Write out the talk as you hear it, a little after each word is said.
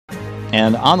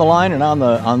And on the line and on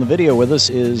the video with us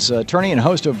is attorney and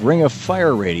host of Ring of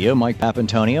Fire Radio, Mike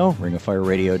Papantonio.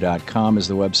 ringoffireradio.com is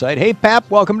the website. Hey, Pap,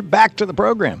 welcome back to the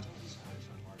program.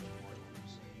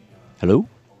 Hello?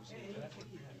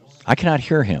 I cannot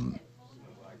hear him.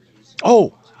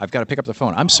 Oh, I've got to pick up the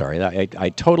phone. I'm sorry. I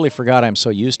totally forgot. I'm so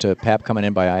used to Pap coming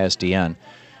in by ISDN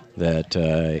that,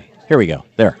 here we go.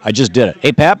 There, I just did it.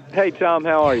 Hey, Pap. Hey, Tom,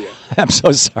 how are you? I'm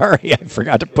so sorry. I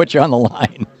forgot to put you on the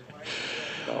line.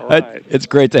 All right. It's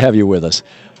great to have you with us.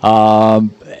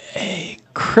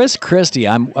 Chris Christie,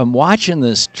 I'm watching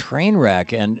this train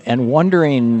wreck and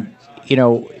wondering,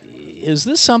 is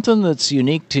this something that's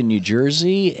unique to New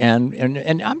Jersey?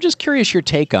 And I'm just curious your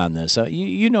take on this. I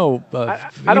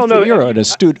don't know. You're an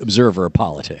astute observer of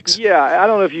politics. Yeah, I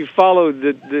don't know if you followed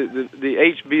the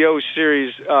HBO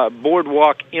series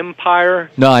Boardwalk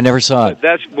Empire. No, I never saw it.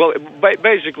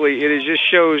 Basically, it just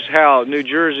shows how New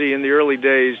Jersey in the early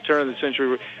days, turn of the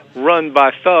century, run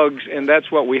by thugs, and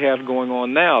that's what we have going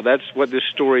on now. That's what this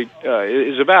story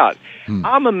is about.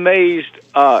 I'm amazed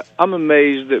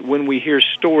that when we hear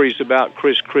stories about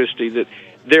Chris Christie, that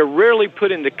they're rarely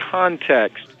put into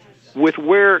context with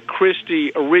where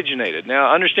Christie originated.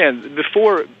 Now, understand,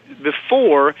 before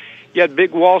you had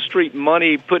big Wall Street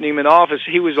money putting him in office,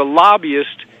 he was a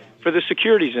lobbyist for the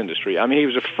securities industry. I mean, he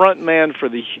was a front man for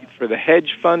the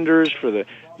hedge funders, for the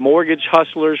mortgage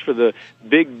hustlers, for the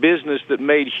big business that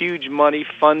made huge money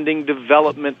funding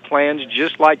development plans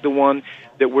just like the one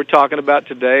that we're talking about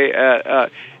today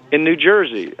in New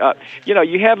Jersey.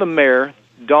 You have a mayor,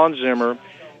 Don Zimmer,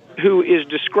 who is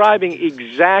describing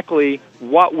exactly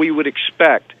what we would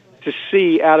expect to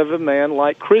see out of a man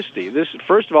like Christie.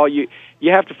 First of all, you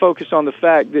have to focus on the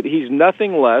fact that he's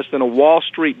nothing less than a Wall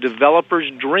Street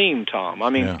developer's dream, Tom. I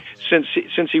mean,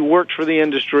 since he worked for the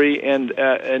industry and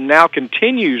now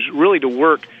continues really to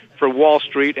work for Wall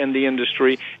Street and the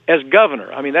industry as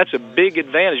governor. I mean, that's a big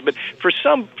advantage. But for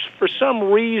some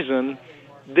reason,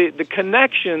 the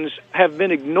connections have been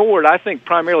ignored, I think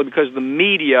primarily because the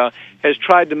media has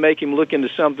tried to make him look into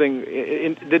something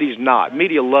that he's not.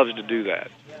 Media loves to do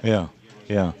that.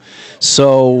 Yeah.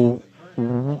 So,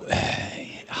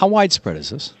 how widespread is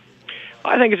this?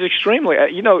 I think it's extremely,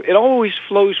 it always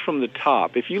flows from the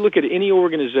top. If you look at any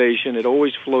organization, it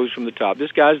always flows from the top.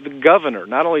 This guy's the governor.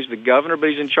 Not only is the governor, but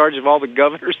he's in charge of all the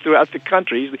governors throughout the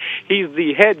country. He's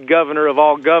the head governor of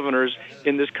all governors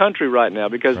in this country right now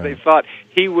because they thought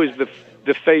he was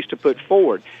the face to put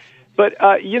forward.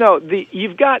 But,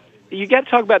 you've got to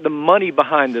talk about the money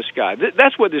behind this guy.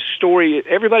 That's what this story,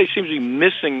 everybody seems to be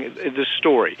missing this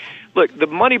story. Look, the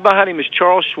money behind him is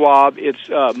Charles Schwab, it's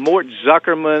Mort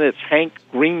Zuckerman, it's Hank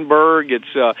Greenberg,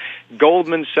 it's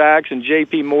Goldman Sachs and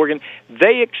J.P. Morgan.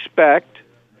 They expect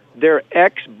their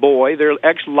ex-boy, their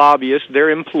ex-lobbyist, their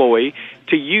employee,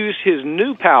 to use his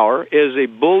new power as a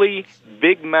bully,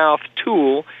 big-mouth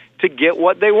tool to get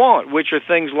what they want, which are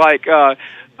things like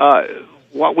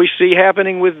what we see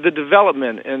happening with the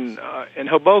development in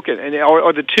Hoboken,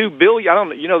 or the $2 billion. I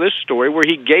don't know this story where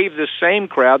he gave this same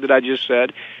crowd that I just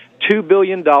said $2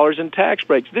 billion in tax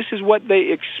breaks. This is what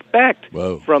they expect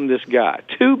from this guy: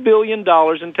 $2 billion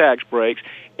in tax breaks.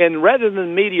 And rather than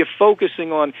the media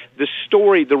focusing on the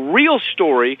story, the real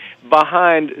story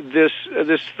behind this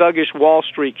thuggish Wall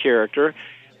Street character,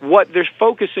 what they're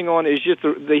focusing on is just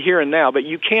the here and now. But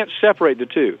you can't separate the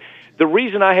two. The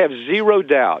reason I have zero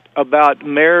doubt about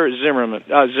Mayor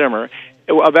Zimmer,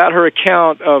 about her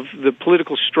account of the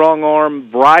political strong-arm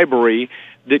bribery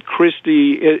that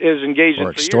Christie is engaged in.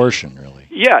 Or extortion, really.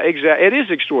 Yeah, exactly. It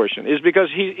is extortion. Is because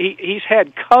he's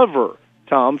had cover,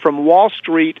 Tom, from Wall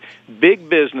Street, big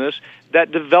business,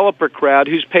 that developer crowd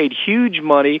who's paid huge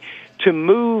money to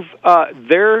move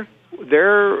their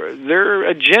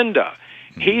agenda.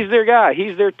 He's their guy.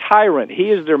 He's their tyrant. He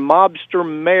is their mobster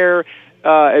mayor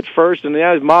at first, and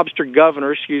now he's mobster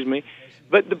governor, excuse me.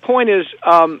 But the point is,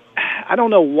 I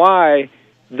don't know why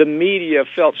the media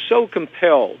felt so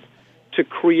compelled to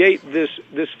create this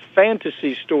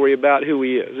fantasy story about who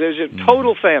he is. There's a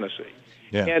total fantasy.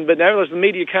 Yeah. But nevertheless, the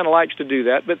media kind of likes to do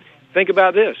that. But think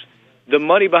about this. The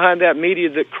money behind that media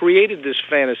that created this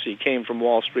fantasy came from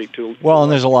Wall Street, too. Well,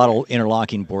 and there's a lot of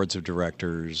interlocking boards of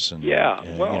directors. And,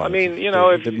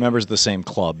 the members of the same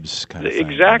clubs kind of thing.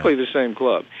 Exactly the same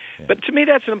club. Yeah. But to me,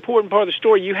 that's an important part of the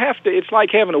story. It's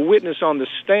like having a witness on the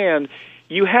stand.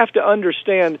 You have to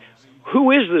understand,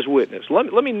 who is this witness?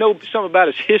 Let me know something about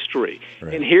his history.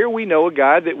 Right. And here we know a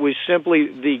guy that was simply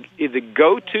the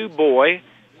go-to boy,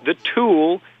 the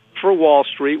tool for Wall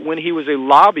Street when he was a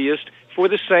lobbyist for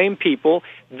the same people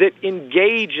that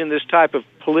engage in this type of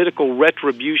political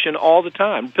retribution all the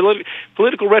time.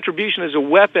 Political retribution is a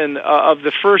weapon of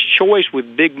the first choice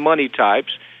with big money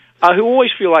types who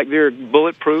always feel like they're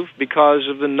bulletproof because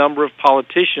of the number of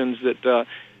politicians that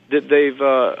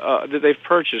they've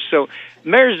purchased. So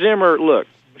Mayor Zimmer, look,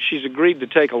 she's agreed to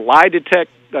take a lie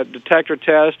detector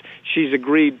test. She's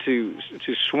agreed to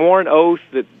sworn oath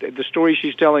that the story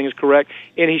she's telling is correct,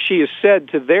 and she has said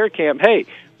to their camp, "Hey,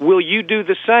 will you do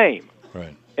the same?"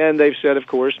 Right. And they've said, of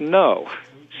course, no.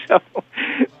 So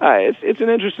it's an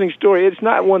interesting story. It's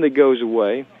not one that goes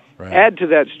away. Right. Add to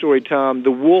that story, Tom,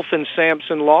 the Wolf and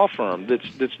Sampson law firm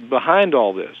that's behind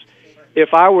all this.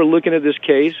 If I were looking at this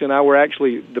case and I were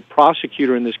actually the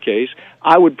prosecutor in this case,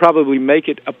 I would probably make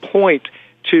it a point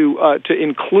to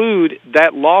include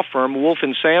that law firm, Wolf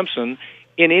and Sampson,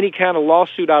 in any kind of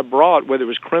lawsuit I brought, whether it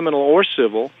was criminal or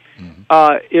civil,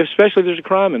 especially if there's a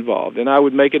crime involved. And I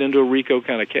would make it into a RICO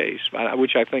kind of case,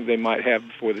 which I think they might have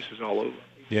before this is all over.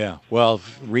 Yeah, well,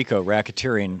 RICO,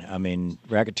 racketeering,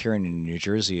 racketeering in New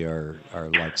Jersey are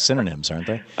like synonyms, aren't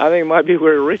they? I think it might be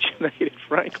where it originated,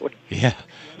 frankly. Yeah,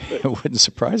 it wouldn't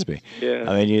surprise me. Yeah.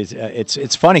 I mean,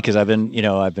 it's funny because I've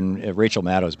been Rachel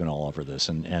Maddow's been all over this,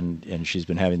 and she's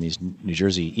been having these New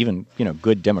Jersey, even,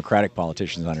 good Democratic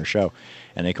politicians on her show,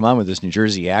 and they come on with this New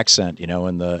Jersey accent,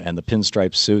 and the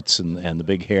pinstripe suits and the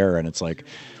big hair, and it's like,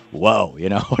 whoa,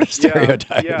 what a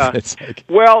stereotype. Yeah. It's like,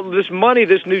 well, this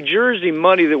New Jersey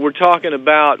money that we're talking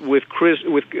about with Chris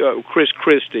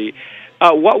Christie,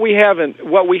 what we have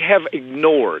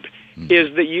ignored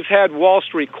is that you've had Wall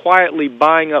Street quietly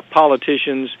buying up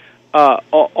politicians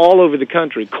all over the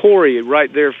country. Cory,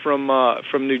 right there from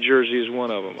New Jersey, is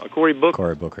one of them. Cory Booker.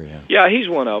 Cory Booker, yeah. Yeah, he's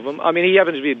one of them. I mean, he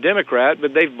happens to be a Democrat,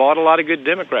 but they've bought a lot of good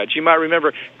Democrats. You might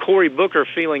remember Cory Booker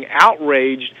feeling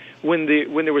outraged when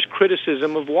there was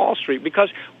criticism of Wall Street, because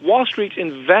Wall Street's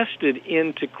invested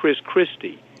into Chris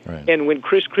Christie. Right. And when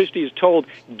Chris Christie is told,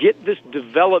 get this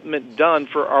development done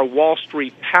for our Wall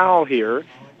Street pal here,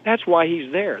 that's why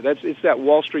he's there. It's that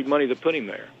Wall Street money that put him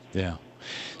there. Yeah.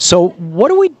 So what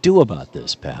do we do about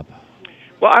this, Pap?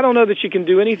 Well, I don't know that you can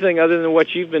do anything other than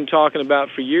what you've been talking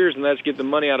about for years, and that's get the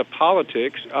money out of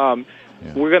politics.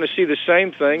 We're going to see the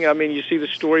same thing. I mean, you see the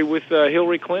story with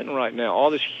Hillary Clinton right now. All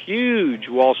this huge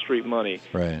Wall Street money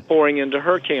pouring into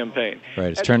her campaign. Right.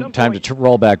 It's time to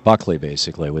roll back Buckley,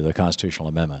 basically, with a constitutional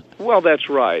amendment. Well, that's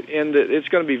right. And it's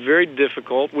going to be very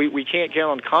difficult. We can't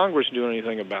count on Congress doing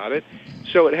anything about it.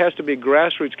 So it has to be a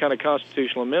grassroots kind of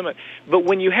constitutional amendment. But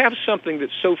when you have something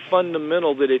that's so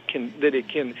fundamental that it can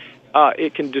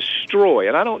destroy,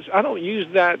 and I don't use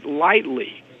that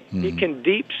lightly. It can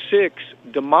deep six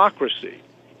democracy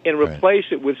and replace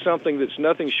it with something that's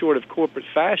nothing short of corporate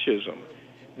fascism.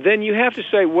 Then you have to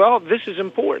say, well, this is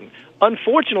important.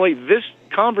 Unfortunately, this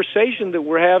conversation that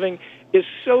we're having is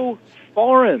so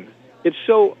foreign. It's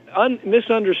so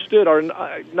misunderstood or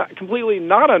completely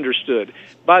not understood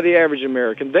by the average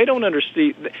American. They don't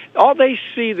understand. All they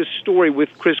see the story with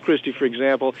Chris Christie, for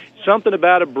example, something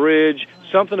about a bridge,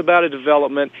 something about a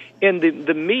development, and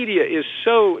the media is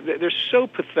they're so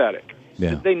pathetic.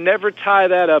 Yeah. They never tie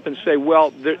that up and say,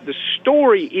 well, the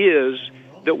story is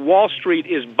that Wall Street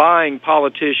is buying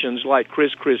politicians like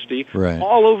Chris Christie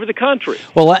all over the country.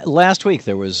 Well, last week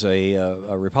there was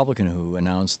a Republican who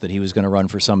announced that he was going to run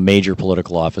for some major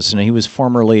political office, and he was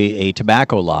formerly a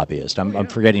tobacco lobbyist. I'm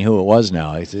forgetting who it was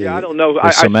now. I don't know.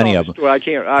 There's so many of them. I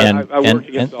can't. I work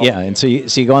against all and so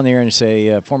you go on there and you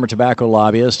say former tobacco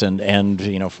lobbyist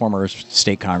and former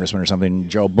state congressman or something.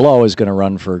 Joe Blow is going to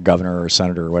run for governor or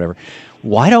senator or whatever.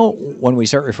 Why don't, when we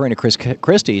start referring to Chris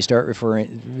Christie,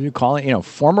 calling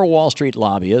former Wall Street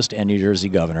lobbyist and New Jersey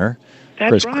governor,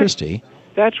 Chris Christie?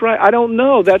 That's right. I don't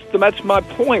know. That's my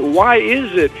point. Why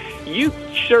is it you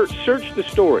search the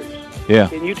stories? Yeah.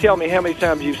 And you tell me how many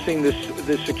times you've seen this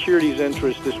securities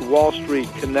interest, this Wall Street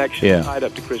connection tied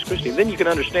up to Chris Christie. Then you can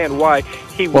understand why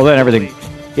he. Well, then everything.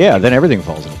 Yeah, then everything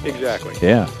falls into place. Exactly.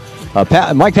 Yeah.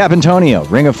 Mike Papantonio,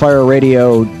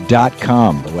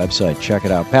 ringofireradio.com, the website. Check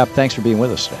it out. Pap, thanks for being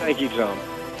with us today. Thank you, Tom.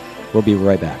 We'll be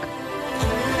right back.